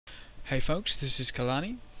Hey folks, this is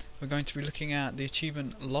Kalani. We're going to be looking at the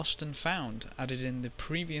achievement Lost and Found, added in the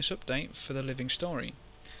previous update for the living story.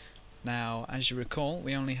 Now, as you recall,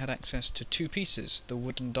 we only had access to two pieces, the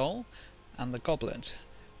wooden doll and the goblet.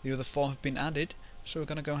 The other four have been added, so we're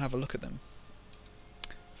going to go have a look at them.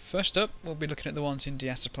 First up, we'll be looking at the ones in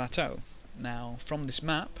Diessa Plateau. Now, from this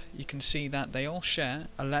map, you can see that they all share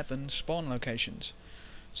 11 spawn locations.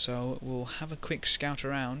 So we'll have a quick scout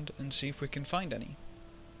around and see if we can find any.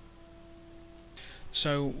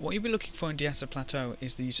 So what you'll be looking for in Diessa Plateau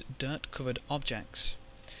is these dirt covered objects.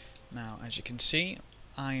 Now as you can see,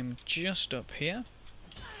 I'm just up here.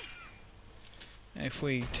 If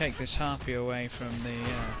we take this harpy away from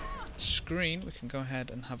the screen, we can go ahead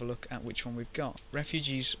and have a look at which one we've got.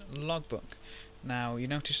 Refugees logbook. Now you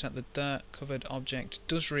notice that the dirt covered object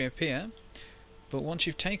does reappear, but once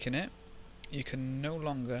you've taken it, you can no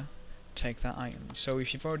longer take that item. So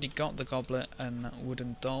if you've already got the goblet and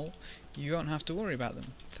wooden doll, you won't have to worry about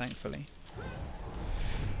them, thankfully.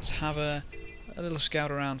 Let's have a little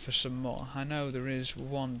scout around for some more. I know there is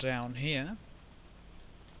one down here.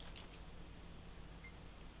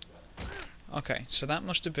 Okay, so that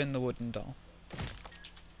must have been the wooden doll.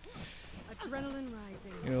 Adrenaline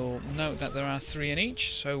rising. You'll note that there are 3 in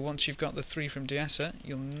each, so once you've got the 3 from Diessa,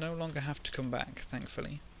 you'll no longer have to come back,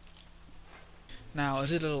 thankfully. Now,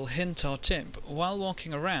 as a little hint or tip, while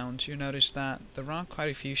walking around you notice that there are quite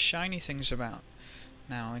a few shiny things about.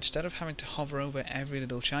 Now, instead of having to hover over every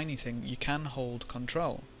little shiny thing, you can hold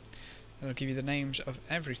control. It'll give you the names of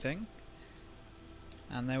everything,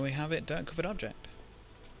 and there we have it, dirt covered object.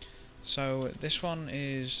 So this one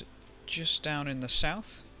is just down in the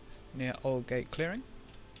south, near Old Gate Clearing.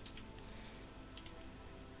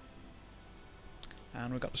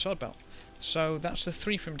 And we've got the sword belt. So that's the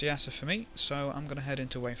 3 from Diessa for me, so I'm going to head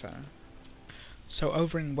into Wayfarer. So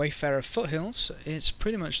over in Wayfarer Foothills, it's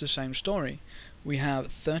pretty much the same story. We have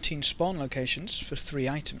 13 spawn locations for 3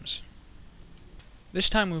 items. This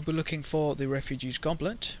time we'll be looking for the Refugee's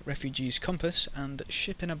Goblet, Refugee's Compass, and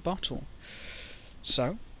Ship in a Bottle.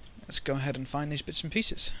 So, let's go ahead and find these bits and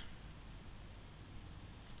pieces.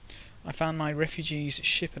 I found my Refugee's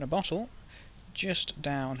Ship in a Bottle just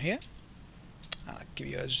down here. I'll give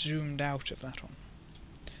you a zoomed out of that one.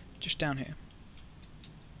 Just down here.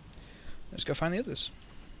 Let's go find the others.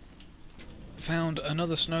 Found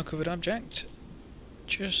another snow covered object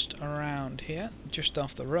just around here, just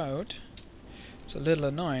off the road. It's a little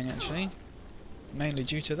annoying actually, mainly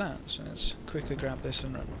due to that, so let's quickly grab this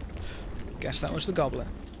and run. Guess that was the goblet.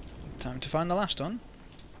 Time to find the last one.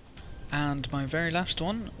 And my very last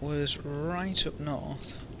one was right up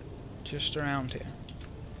north, just around here.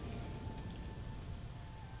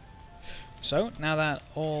 So, now that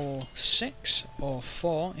all 6, or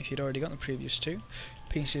 4, if you'd already got the previous 2,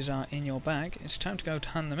 pieces are in your bag, it's time to go to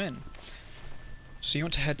hand them in. So you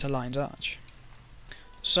want to head to Lion's Arch.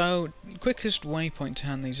 So, quickest waypoint to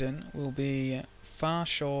hand these in will be Far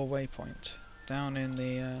Shore Waypoint, down in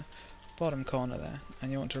the bottom corner there.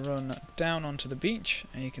 And you want to run down onto the beach,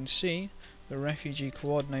 and you can see the refugee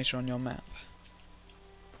coordinator on your map.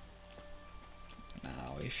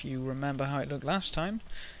 Now, if you remember how it looked last time,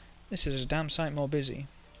 this is a damn sight more busy.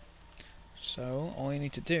 So, all you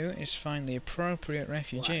need to do is find the appropriate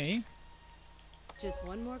refugee. What? Just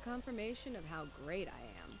one more confirmation of how great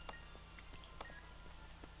I am.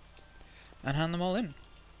 And hand them all in.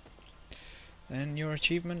 Then your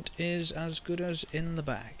achievement is as good as in the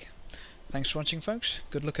bag. Thanks for watching folks,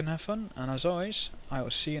 good luck and have fun, and as always, I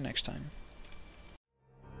will see you next time.